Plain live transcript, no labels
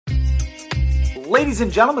Ladies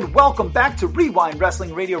and gentlemen, welcome back to Rewind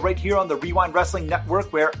Wrestling Radio right here on the Rewind Wrestling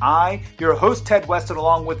Network, where I, your host Ted Weston,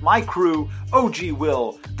 along with my crew, OG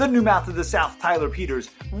Will, the New Mouth of the South Tyler Peters,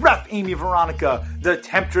 Rep Amy Veronica, the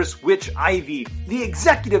Temptress Witch Ivy, the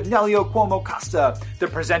Executive Nelio Cuomo Costa, the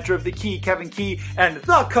presenter of The Key Kevin Key, and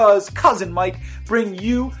the Cousin Mike bring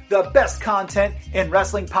you the best content in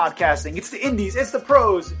wrestling podcasting. It's the indies, it's the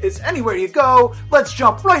pros, it's anywhere you go. Let's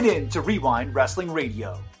jump right into Rewind Wrestling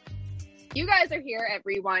Radio. You guys are here at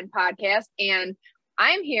Rewind Podcast, and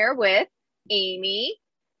I'm here with Amy,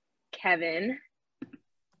 Kevin.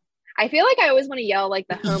 I feel like I always want to yell like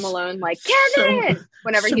the Home Alone, like Kevin,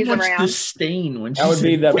 whenever he's around. Disdain when that would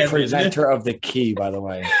be the Kevin. presenter of The Key, by the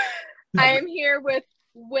way. I am here with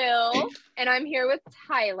Will, and I'm here with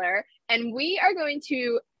Tyler, and we are going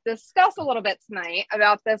to discuss a little bit tonight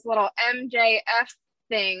about this little MJF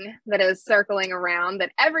thing that is circling around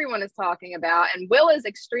that everyone is talking about, and Will is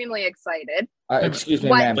extremely excited. Excuse me,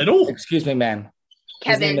 ma'am. Excuse me, ma'am.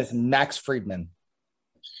 Kevin. His name is Max Friedman.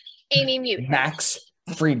 Amy, mute. Max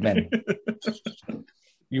Friedman.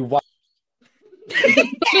 You watch.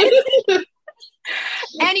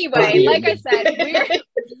 Anyway, like I said,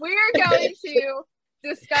 we're going to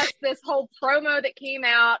discuss this whole promo that came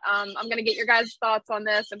out. I'm going to get your guys' thoughts on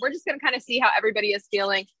this, and we're just going to kind of see how everybody is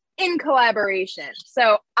feeling in collaboration.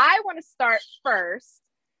 So I want to start first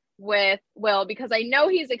with Will, because I know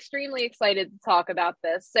he's extremely excited to talk about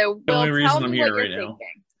this. So Will, the only reason I'm here what right you're now.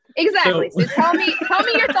 thinking. Exactly. So tell me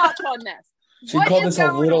your thoughts on this. She called this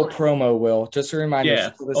a little promo, Will. Just a reminder.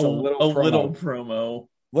 Yeah, a little promo.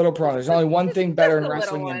 Little promo. There's only one thing better in Just a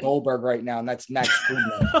wrestling little than one. Goldberg right now, and that's Max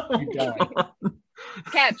Friedman. Keep going.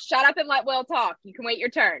 Kev, shut up and let Will talk. You can wait your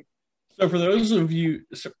turn. So for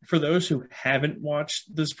those who haven't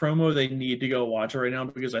watched this promo, they need to go watch it right now,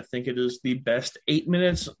 because I think it is the best 8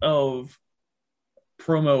 minutes of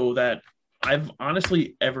promo that I've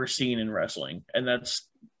honestly ever seen in wrestling. And that's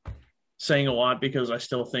saying a lot, because I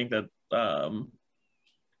still think that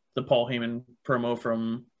the Paul Heyman promo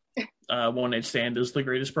from One Night Stand is the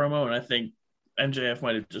greatest promo, and I think MJF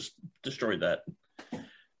might have just destroyed that.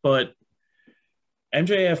 But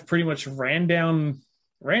MJF pretty much ran down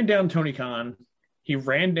Tony Khan. He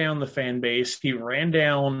ran down the fan base. He ran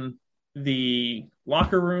down the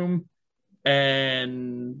locker room,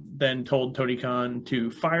 and then told Tony Khan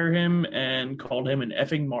to fire him and called him an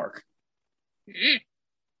effing mark.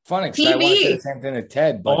 Funny, because I wanted to say the same thing to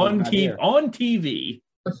Ted, but on TV.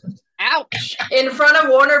 Ouch. In front of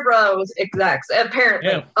Warner Bros. Execs,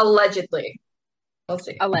 apparently. Yeah. Allegedly. We'll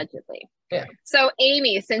see. Allegedly. Yeah. So,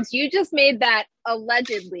 Amy, since you just made that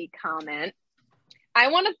allegedly comment, I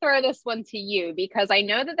want to throw this one to you, because I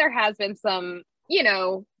know that there has been some,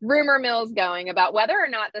 rumor mills going about whether or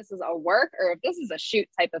not this is a work or if this is a shoot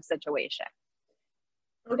type of situation.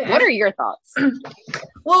 Okay. What are your thoughts?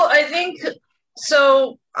 Well, I think,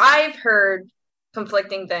 so I've heard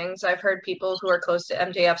conflicting things. I've heard people who are close to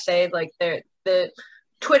MJF say, like, the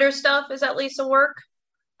Twitter stuff is at least a work.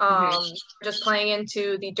 Just playing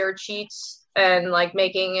into the dirt sheets and, like,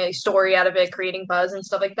 making a story out of it, creating buzz and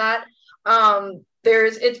stuff like that.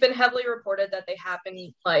 It's been heavily reported that they have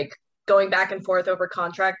been, like, going back and forth over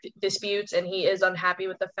contract disputes, and he is unhappy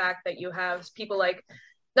with the fact that you have people like,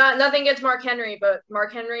 nothing against Mark Henry, but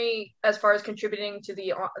Mark Henry, as far as contributing to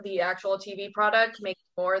the actual TV product, makes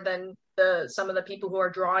more than some of the people who are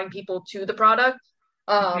drawing people to the product.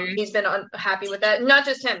 He's been unhappy with that. Not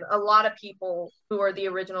just him, a lot of people who are the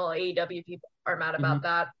original AEW people are mad about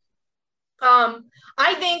that.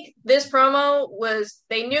 I think this promo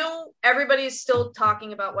they knew everybody's still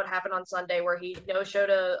talking about what happened on Sunday, where he no-showed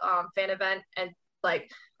a fan event and, like,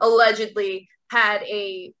 allegedly had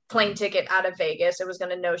a plane ticket out of Vegas. It was going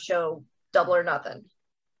to no-show Double or Nothing.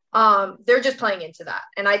 They're just playing into that.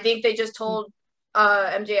 And I think they just told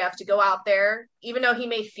MJF to go out there, even though he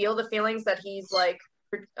may feel the feelings that he's, like,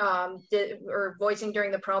 or voicing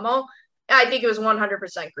during the promo. I think it was 100%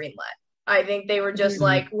 greenlit. I think they were just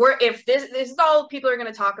like, if this is all people are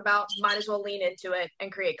going to talk about, might as well lean into it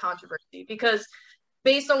and create controversy, because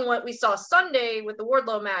based on what we saw Sunday with the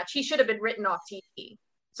Wardlow match, he should have been written off TV.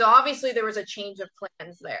 So obviously there was a change of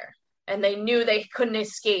plans there, and they knew they couldn't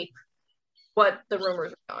escape what the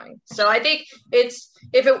rumors were going. So I think if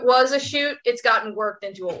it was a shoot, it's gotten worked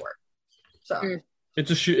into a work. So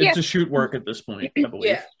it's a shoot. It's a shoot work at this point, I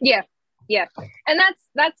believe. Yeah. And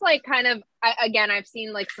that's like kind of, I've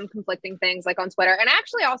seen like some conflicting things like on Twitter, and I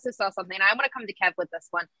actually also saw something, and I want to come to Kev with this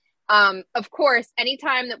one. Of course,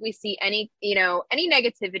 anytime that we see any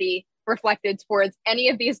negativity reflected towards any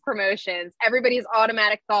of these promotions, everybody's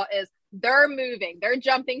automatic thought is they're moving, they're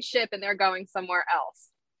jumping ship, and they're going somewhere else.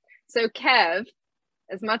 So Kev,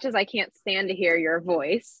 as much as I can't stand to hear your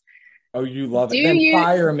voice. Oh, you love it. Then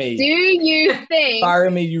fire me. Do you think?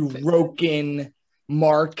 Fire me, you Roken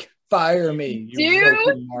Mark. Fire me,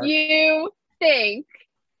 you think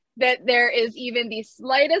that there is even the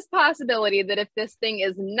slightest possibility that if this thing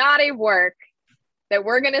is not a work, that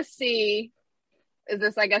we're going to see, is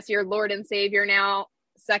this, I guess, your Lord and Savior now,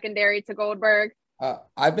 secondary to Goldberg?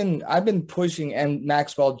 I've been pushing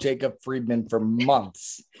Maxwell Jacob Friedman for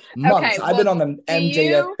months. Okay, I've been on the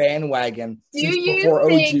MJF bandwagon since before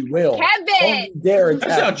OG Will. Kevin, that's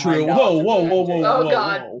not true. Whoa. Oh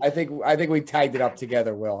God! I think we tagged it up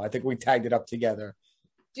together, Will. I think we tagged it up together.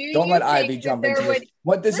 Don't let Ivy jump into this.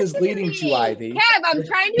 What this is leading to, Ivy. Kev, I'm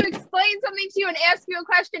trying to explain something to you and ask you a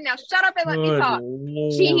question. Now shut up and let me talk.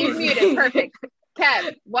 He's muted. Perfect.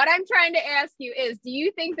 Kev, what I'm trying to ask you is, do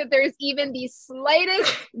you think that there's even the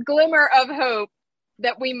slightest glimmer of hope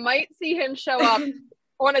that we might see him show up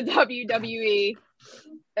on a WWE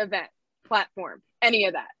event platform? Any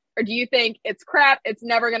of that? Or do you think it's crap, it's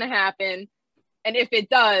never going to happen? And if it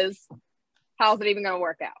does, how's it even going to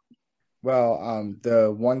work out? Well,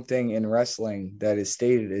 the one thing in wrestling that is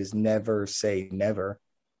stated is never say never.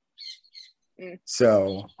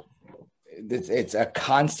 So it's a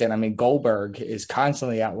constant. I mean, Goldberg is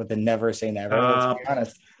constantly out with the never say never. Let's be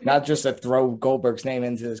honest. Not just to throw Goldberg's name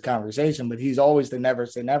into this conversation, but he's always the never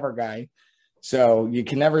say never guy. So you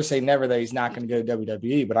can never say never that he's not going to go to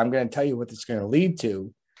WWE. But I'm going to tell you what it's going to lead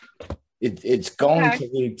to. It's going to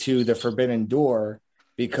lead to the Forbidden Door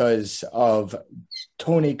because of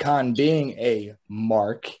Tony Khan being a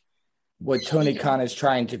mark. What Tony Khan is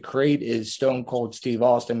trying to create is Stone Cold Steve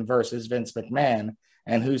Austin versus Vince McMahon.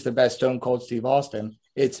 And who's the best Stone Cold Steve Austin?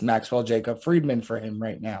 It's Maxwell Jacob Friedman for him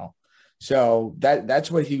right now. So that's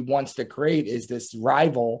what he wants to create, is this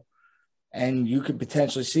rival. And you could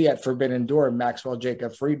potentially see at Forbidden Door Maxwell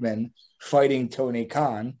Jacob Friedman fighting Tony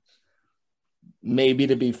Khan, maybe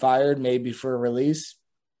to be fired, maybe for a release.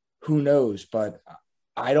 Who knows? But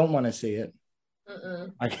I don't want to see it.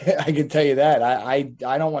 I can tell you that. I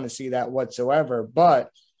don't want to see that whatsoever. But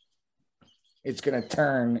it's going to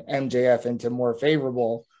turn MJF into more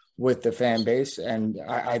favorable with the fan base. And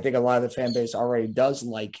I think a lot of the fan base already does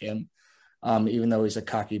like him, even though he's a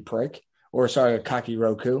cocky prick. A cocky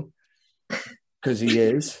Roku, because he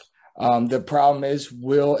is. The problem is,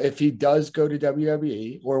 if he does go to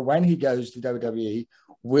WWE, or when he goes to WWE,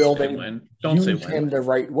 will they use him the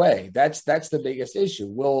right way? That's the biggest issue.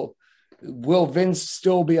 Will Vince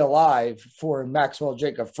still be alive for Maxwell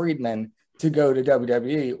Jacob Friedman to go to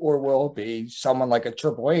WWE, or will it be someone like a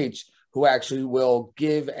Triple H who actually will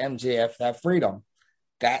give MJF that freedom?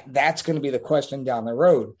 That's going to be the question down the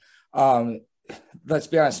road. Let's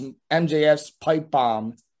be honest, MJF's pipe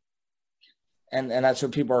bomb, and that's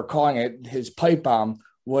what people are calling it, his pipe bomb,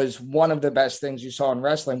 was one of the best things you saw in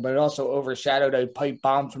wrestling, but it also overshadowed a pipe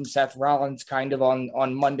bomb from Seth Rollins kind of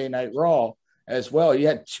on Monday Night Raw as well. You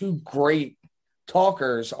had two great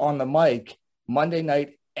talkers on the mic Monday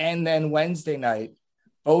night and then Wednesday night,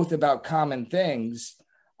 both about common things.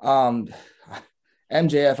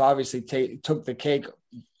 MJF obviously took the cake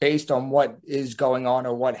based on what is going on,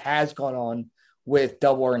 or what has gone on with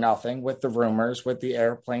Double or Nothing, with the rumors, with the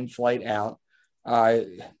airplane flight out,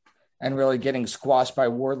 and really getting squashed by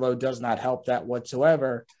Wardlow does not help that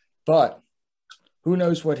whatsoever. But who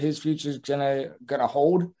knows what his future is gonna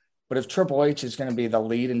hold? But if Triple H is going to be the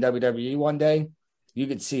lead in WWE one day, you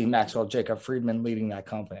could see Maxwell Jacob Friedman leading that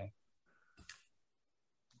company.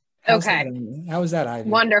 How was that, Ivy?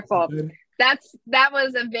 Wonderful. That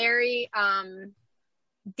was a very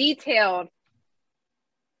detailed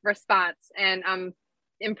response, and I'm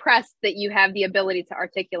impressed that you have the ability to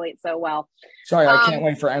articulate so well. Sorry, I can't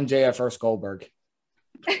wait for MJF versus Goldberg.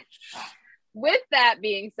 With that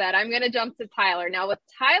being said, I'm going to jump to Tyler. Now, with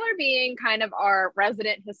Tyler being kind of our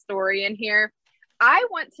resident historian here, I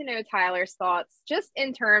want to know Tyler's thoughts just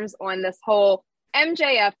in terms on this whole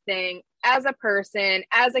MJF thing as a person,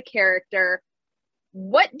 as a character.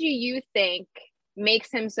 What do you think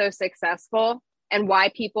makes him so successful, and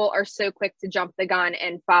why people are so quick to jump the gun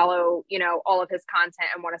and follow, all of his content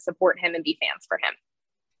and want to support him and be fans for him?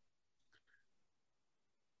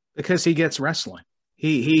 Because he gets wrestling.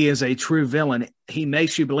 He is a true villain. He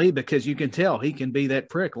makes you believe, because you can tell he can be that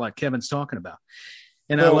prick like Kevin's talking about.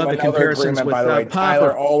 And I love the comparisons with by the way.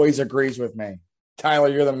 Tyler always agrees with me. Tyler,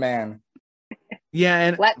 you're the man. Yeah,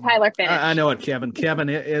 and let Tyler finish. I know it, Kevin. Kevin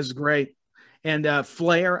is great. And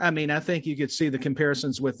Flair, I think you could see the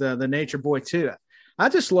comparisons with the Nature Boy too. I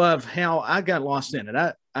just love how I got lost in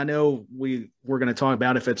it. I know we're going to talk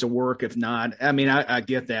about if it's a work, if not. I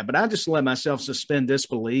get that, but I just let myself suspend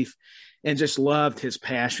disbelief and just loved his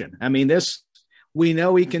passion. This we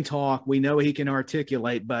know he can talk, we know he can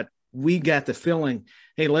articulate, but we got the feeling,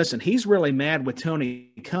 hey, listen, he's really mad with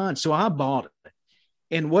Tony Khan, so I bought it.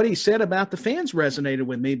 And what he said about the fans resonated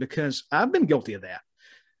with me because I've been guilty of that.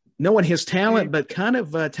 Knowing his talent, but kind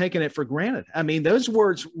of taking it for granted. I mean, those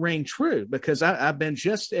words ring true because I've been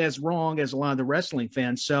just as wrong as a lot of the wrestling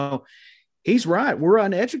fans. So he's right. We're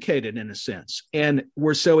uneducated in a sense, and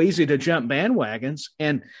we're so easy to jump bandwagons.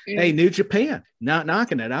 And hey, New Japan, not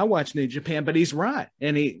knocking it. I watch New Japan, but he's right.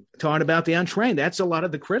 And he talked about the untrained. That's a lot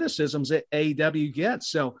of the criticisms that AEW gets.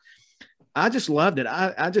 So I just loved it.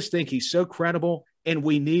 I just think he's so credible, and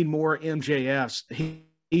we need more MJFs.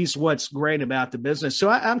 He's what's great about the business. So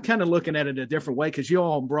I'm kind of looking at it a different way because you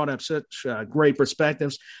all brought up such great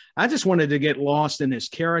perspectives. I just wanted to get lost in his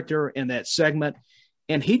character in that segment.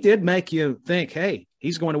 And he did make you think, hey,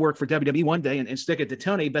 he's going to work for WWE one day and stick it to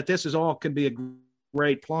Tony. But this is all could be a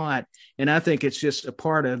great plot. And I think it's just a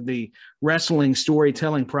part of the wrestling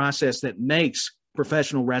storytelling process that makes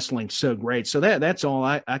professional wrestling so great. So that's all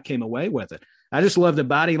I came away with it. I just love the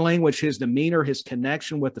body language, his demeanor, his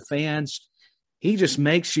connection with the fans. He just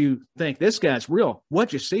makes you think this guy's real.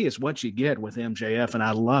 What you see is what you get with MJF, and I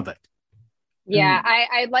love it. Yeah,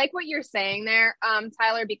 I like what you're saying there,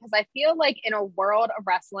 Tyler, because I feel like in a world of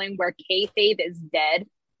wrestling where kayfabe is dead,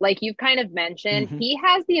 like you've kind of mentioned, he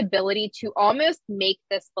has the ability to almost make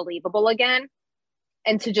this believable again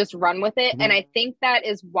and to just run with it. And I think that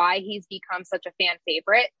is why he's become such a fan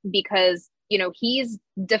favorite because, you know, he's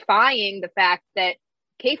defying the fact that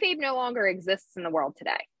kayfabe no longer exists in the world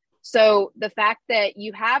today. So the fact that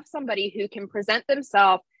you have somebody who can present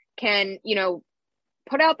themselves, can, you know,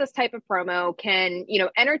 put out this type of promo, can, you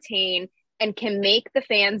know, entertain and can make the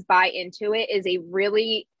fans buy into it is a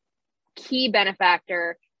really key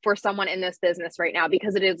benefactor for someone in this business right now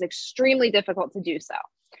because it is extremely difficult to do so.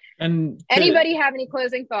 And anybody have any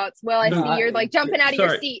closing thoughts? Well, I see you're like jumping out of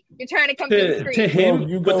your seat. You're trying to come to the screen. To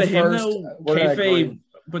him, but to him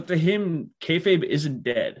though, kayfabe isn't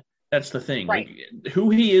dead. That's the thing. Right. Like,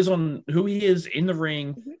 who he is in the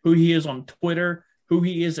ring, who he is on Twitter, who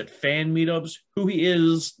he is at fan meetups, who he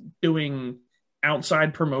is doing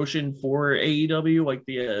outside promotion for AEW, like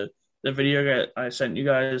the video that I sent you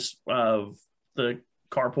guys of the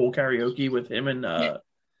carpool karaoke with him and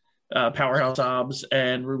Powerhouse Hobbs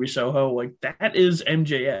and Ruby Soho. Like that is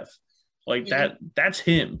MJF. Like that's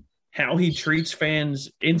him. How he treats fans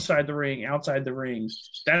inside the ring, outside the ring,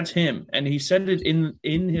 that's him. And he said it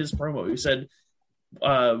in his promo. He said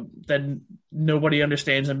that nobody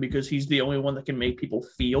understands him because he's the only one that can make people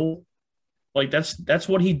feel. Like that's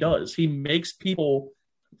what he does. He makes people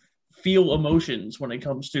feel emotions when it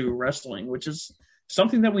comes to wrestling, which is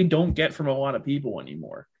something that we don't get from a lot of people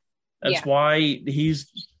anymore. That's why he's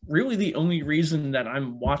really the only reason that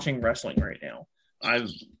I'm watching wrestling right now.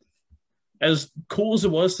 As cool as it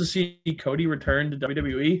was to see Cody return to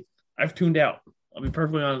WWE, I've tuned out. I'll be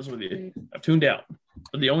perfectly honest with you. I've tuned out.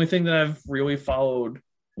 But the only thing that I've really followed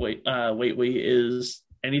lately is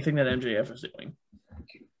anything that MJF is doing.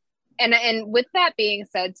 And with that being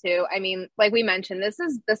said too, I mean, like we mentioned, this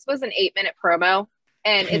was an 8-minute promo.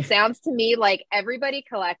 And it sounds to me like everybody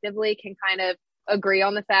collectively can kind of agree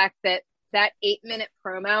on the fact that 8-minute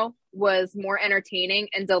promo was more entertaining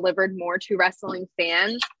and delivered more to wrestling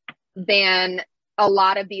fans than a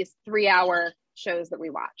lot of these 3-hour shows that we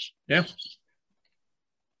watch. Yeah.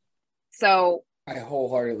 So I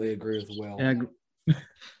wholeheartedly agree with Will. Yeah.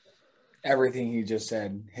 Everything he just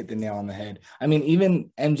said hit the nail on the head. I mean,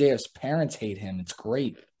 even MJF's parents hate him. It's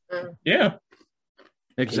great. Yeah.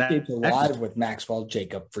 Exactly. He's alive with Maxwell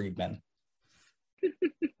Jacob Friedman.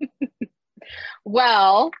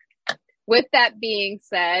 Well, with that being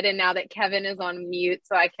said, and now that Kevin is on mute,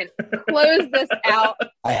 so I can close this out.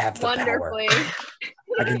 I have the wonderfully. Power.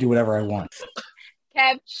 I can do whatever I want.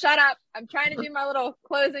 Kev, shut up. I'm trying to do my little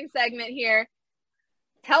closing segment here.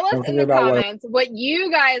 Tell us in the comments what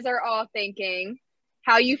you guys are all thinking,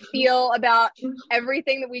 how you feel about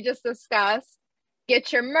everything that we just discussed.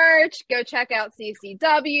 Get your merch, go check out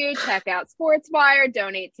CCW, check out SportsWire,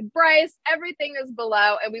 donate to Bryce. Everything is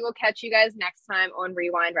below, and we will catch you guys next time on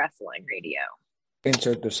Rewind Wrestling Radio.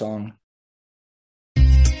 Insert the song.